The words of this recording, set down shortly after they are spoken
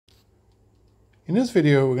In this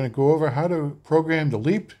video, we're going to go over how to program the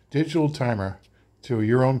Leap digital timer to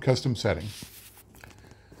your own custom setting.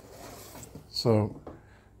 So,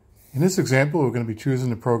 in this example, we're going to be choosing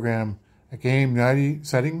to program a game 90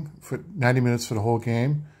 setting for 90 minutes for the whole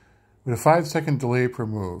game with a 5-second delay per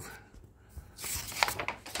move.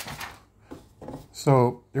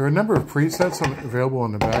 So, there are a number of presets available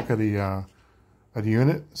on the back of the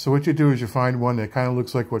unit. So what you do is you find one that kind of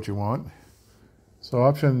looks like what you want. So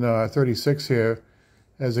option 36 here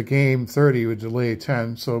has a game 30 with delay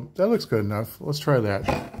 10, so that looks good enough. Let's try that.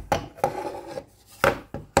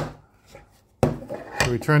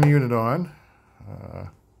 So we turn the unit on.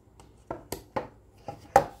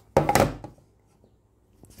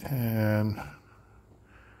 And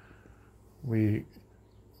we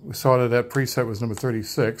saw that preset was number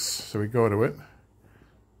 36, so we go to it.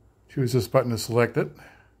 Choose this button to select it.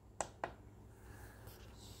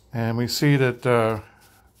 And we see that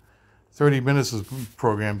 30 minutes is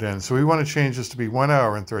programmed in. So we want to change this to be 1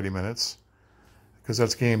 hour and 30 minutes because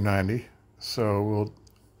that's game 90. So we'll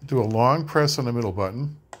do a long press on the middle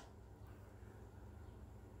button.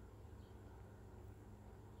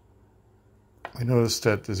 We notice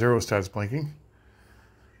that the zero starts blinking.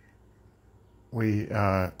 We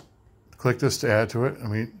click this to add to it,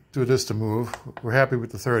 and we do this to move. We're happy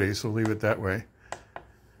with the 30, so we'll leave it that way.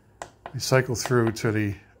 We cycle through to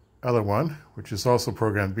the other one, which is also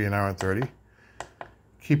programmed to be 1 hour and 30.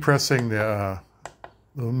 Keep pressing the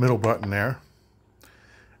middle button there.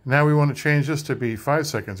 Now we want to change this to be 5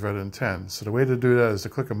 seconds rather than 10. So the way to do that is to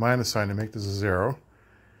click a minus sign to make this a 0.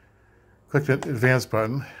 Click the advanced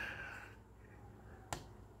button.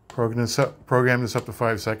 Program this up to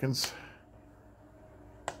 5 seconds.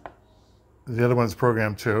 The other one's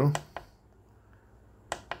programmed too.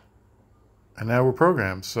 And now we're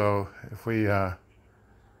programmed. So if we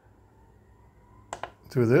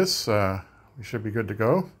do this, we should be good to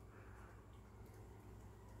go.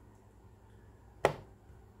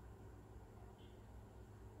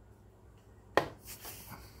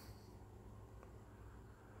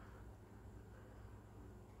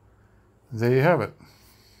 There you have it.